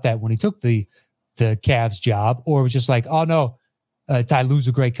reservations about that when he took the Cavs job, or it was just like, oh no, Ty Lue's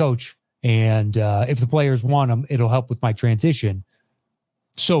a great coach. And if the players want him, it'll help with my transition.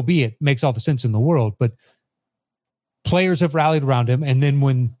 So be it. Makes all the sense in the world. But players have rallied around him. And then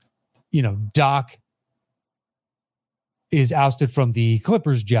when, Doc is ousted from the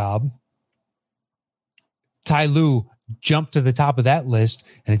Clippers job, Ty Lue jumped to the top of that list.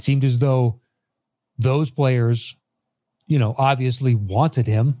 And it seemed as though those players, obviously wanted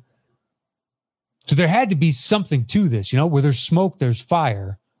him. So there had to be something to this, where there's smoke, there's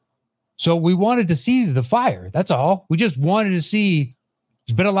fire. So we wanted to see the fire. That's all. We just wanted to see.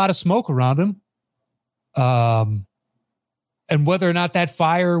 There's been a lot of smoke around him. And whether or not that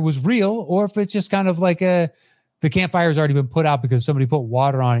fire was real, or if it's just kind of like the campfire has already been put out because somebody put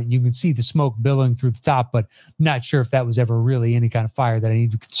water on it. And you can see the smoke billowing through the top, but not sure if that was ever really any kind of fire that I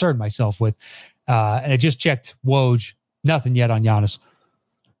need to concern myself with. And I just checked Woj. Nothing yet on Giannis.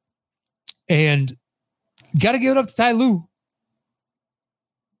 And got to give it up to Ty Lue.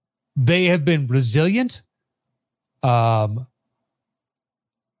 They have been resilient. I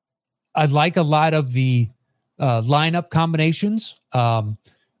like a lot of the lineup combinations.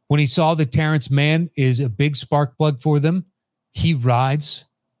 When he saw that Terrence Mann is a big spark plug for them, he rides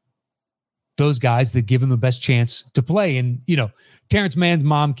those guys that give him the best chance to play. And, Terrence Mann's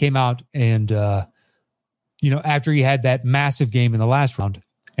mom came out and, after he had that massive game in the last round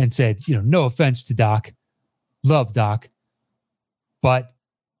and said, no offense to Doc, love Doc, but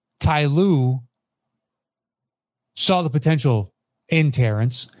Ty Lue saw the potential in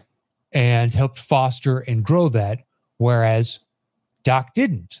Terrence and helped foster and grow that, whereas Doc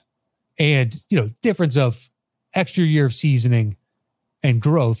didn't. And, difference of extra year of seasoning and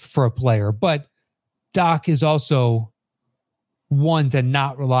growth for a player. But Doc is also one to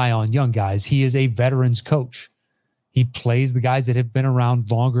not rely on young guys. He is a veterans coach. He plays the guys that have been around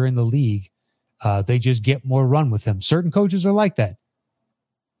longer in the league. They just get more run with him. Certain coaches are like that.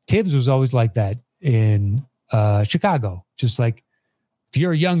 Tibbs was always like that in Chicago. Just like, if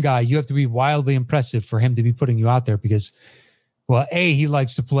you're a young guy, you have to be wildly impressive for him to be putting you out there because, well, A, he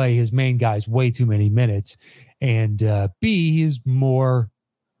likes to play his main guys way too many minutes. And B, he is more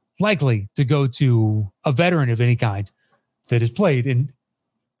likely to go to a veteran of any kind that has played. And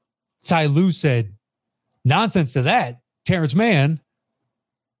Ty Lue said, nonsense to that. Terrence Mann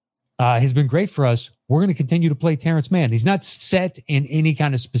has been great for us. We're going to continue to play Terrence Mann. He's not set in any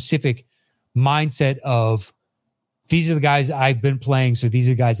kind of specific mindset of, these are the guys I've been playing, so these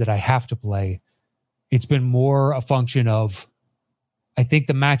are the guys that I have to play. It's been more a function of, I think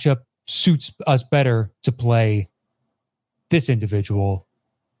the matchup suits us better to play this individual.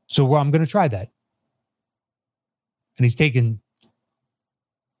 So I'm going to try that. And he's taken,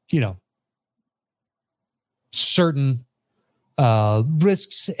 certain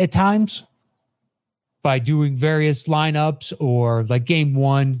risks at times by doing various lineups, or like game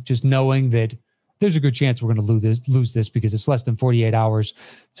one, just knowing that there's a good chance we're going to lose this because it's less than 48 hours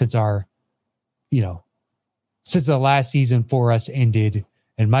since since the last season for us ended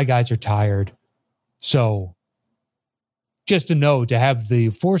and my guys are tired. So just to have the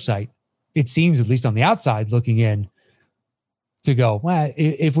foresight, it seems, at least on the outside looking in, to go, well,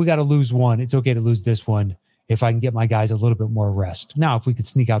 if we got to lose one, it's okay to lose this one if I can get my guys a little bit more rest. Now, if we could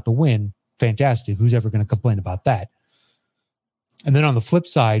sneak out the win, fantastic. Who's ever going to complain about that? And then on the flip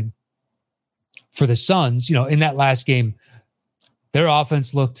side, for the Suns, in that last game, their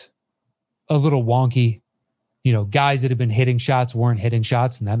offense looked a little wonky. Guys that have been hitting shots weren't hitting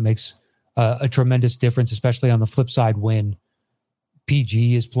shots, and that makes a tremendous difference, especially on the flip side when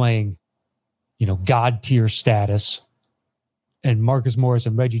PG is playing, God tier status, and Marcus Morris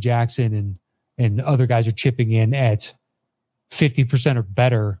and Reggie Jackson and other guys are chipping in at 50% or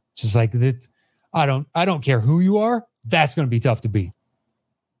better. Just like that, I don't care who you are. That's going to be tough to beat.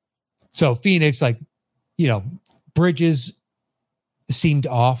 So Phoenix, Bridges seemed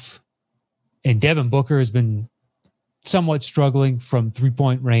off, and Devin Booker has been somewhat struggling from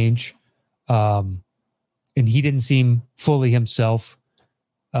 3-point range. And he didn't seem fully himself.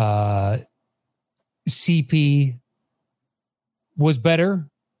 CP was better,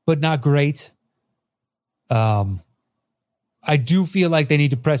 but not great. I do feel like they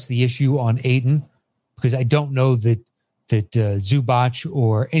need to press the issue on Ayton, because I don't know that Zubac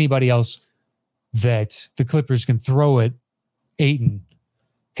or anybody else that the Clippers can throw at Ayton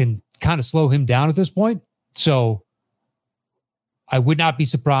can kind of slow him down at this point. So I would not be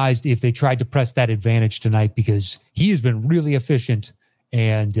surprised if they tried to press that advantage tonight, because he has been really efficient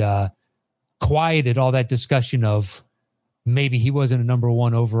and quieted all that discussion of maybe he wasn't a number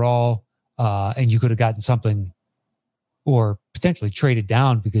one overall and you could have gotten something or potentially traded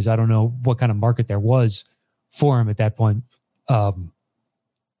down, because I don't know what kind of market there was for him at that point. But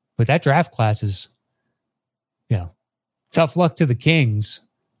that draft class is, tough luck to the Kings.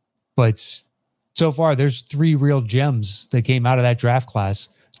 But so far, there's 3 real gems that came out of that draft class,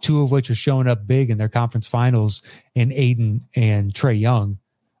 2 of which are showing up big in their conference finals in Ayton and Trae Young.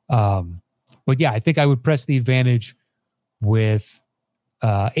 But yeah, I think I would press the advantage with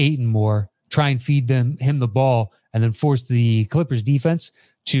Ayton more, try and feed him the ball, and then force the Clippers defense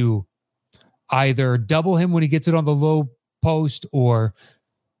to either double him when he gets it on the low post, or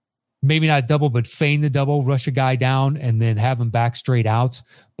maybe not double, but feign the double, rush a guy down, and then have him back straight out.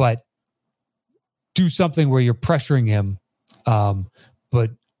 But do something where you're pressuring him.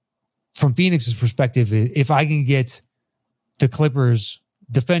 But from Phoenix's perspective, if I can get the Clippers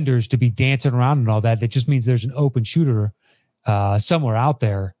defenders to be dancing around and all that, that just means there's an open shooter somewhere out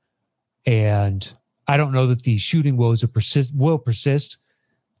there. And I don't know that the shooting woes will persist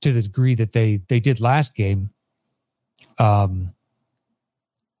to the degree that they did last game. So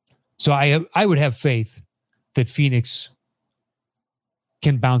I would have faith that Phoenix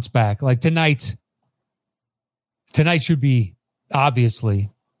can bounce back. Like tonight should be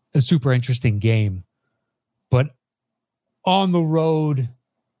obviously a super interesting game, but on the road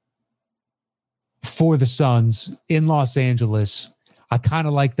for the Suns in Los Angeles, I kind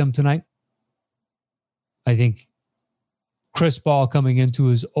of like them tonight. I think Chris Paul coming into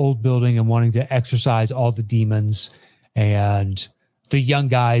his old building and wanting to exercise all the demons, and the young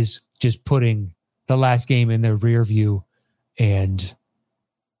guys just putting the last game in their rear view, and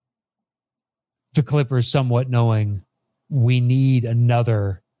the Clippers somewhat knowing we need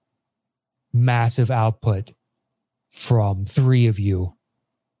another massive output from 3 of you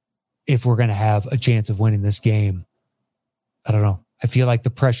if we're going to have a chance of winning this game. I don't know. I feel like the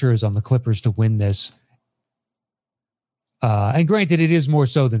pressure is on the Clippers to win this. And granted, it is more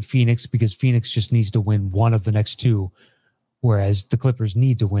so than Phoenix, because Phoenix just needs to win one of the next 2, whereas the Clippers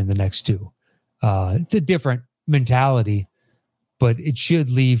need to win the next 2. It's a different mentality, but it should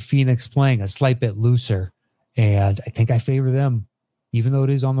leave Phoenix playing a slight bit looser. And I think I favor them, even though it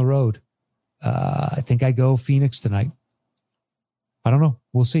is on the road. I think I go Phoenix tonight. I don't know.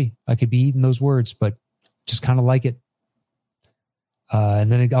 We'll see. I could be eating those words, but just kind of like it.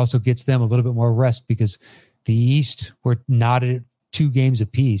 And then it also gets them a little bit more rest, because the East, we're knotted at 2 games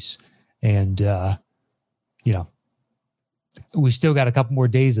apiece. And, we still got a couple more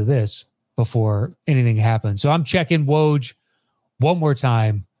days of this before anything happens. So I'm checking Woj one more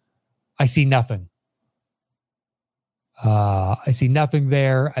time. I see nothing. I see nothing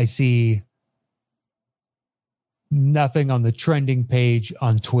there. I see nothing on the trending page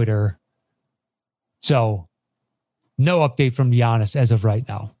on Twitter. So no update from Giannis as of right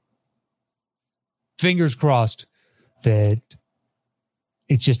now. Fingers crossed that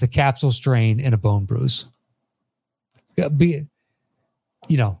it's just a capsule strain and a bone bruise.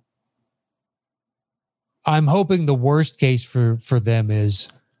 I'm hoping the worst case for them is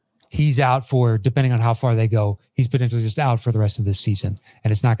he's out for, depending on how far they go, he's potentially just out for the rest of this season,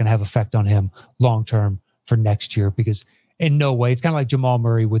 and it's not going to have effect on him long-term for next year, because in no way, it's kind of like Jamal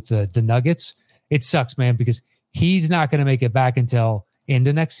Murray with the Nuggets. It sucks, man, because he's not going to make it back until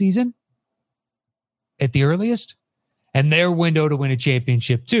into next season at the earliest. And their window to win a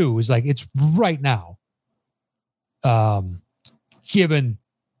championship too is like, it's right now. Given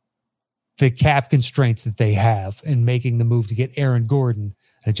the cap constraints that they have and making the move to get Aaron Gordon,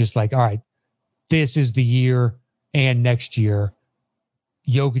 and it's just like, all right, this is the year and next year.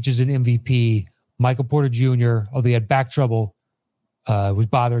 Jokic is an MVP. Michael Porter Jr., although he had back trouble, was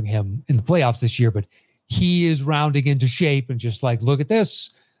bothering him in the playoffs this year, but he is rounding into shape and just like, look at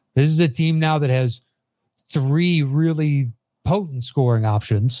this. This is a team now that has 3 really potent scoring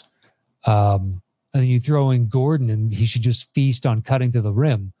options. And then you throw in Gordon and he should just feast on cutting to the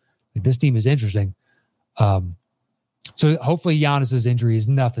rim. Like, this team is interesting. So hopefully Giannis's injury is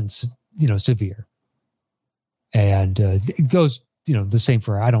nothing, severe. And it goes, the same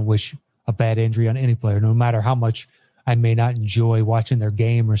for, I don't wish a bad injury on any player, no matter how much I may not enjoy watching their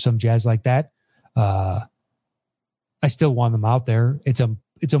game or some jazz like that. I still want them out there. It's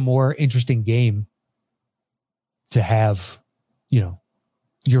a more interesting game to have,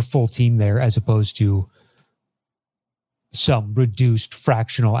 your full team there as opposed to some reduced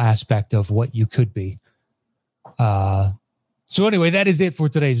fractional aspect of what you could be. So anyway, that is it for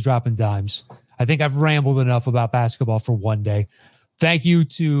today's Dropping Dimes. I think I've rambled enough about basketball for one day. Thank you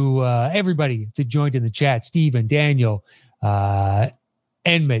to everybody that joined in the chat. Steven, Daniel,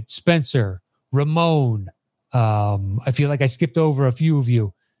 Enmit, Spencer, Ramon. I feel like I skipped over a few of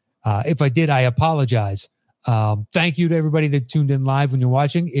you. If I did, I apologize. Thank you to everybody that tuned in live when you're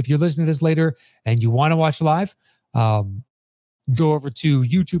watching. If you're listening to this later and you want to watch live, go over to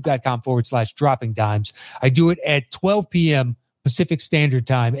youtube.com/dropping dimes. I do it at 12 p.m. Pacific Standard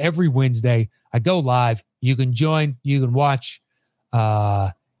Time every Wednesday. I go live. You can join, you can watch,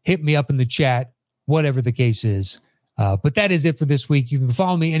 hit me up in the chat, whatever the case is. But that is it for this week. You can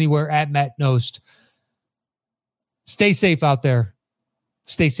follow me anywhere at Matt Nost. Stay safe out there.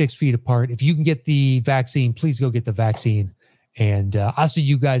 Stay 6 feet apart. If you can get the vaccine, please go get the vaccine. And I'll see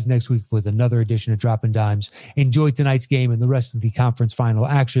you guys next week with another edition of Dropping Dimes. Enjoy tonight's game and the rest of the conference final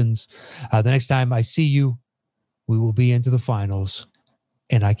actions. The next time I see you, we will be into the finals,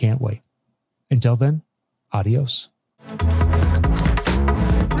 and I can't wait. Until then, adios.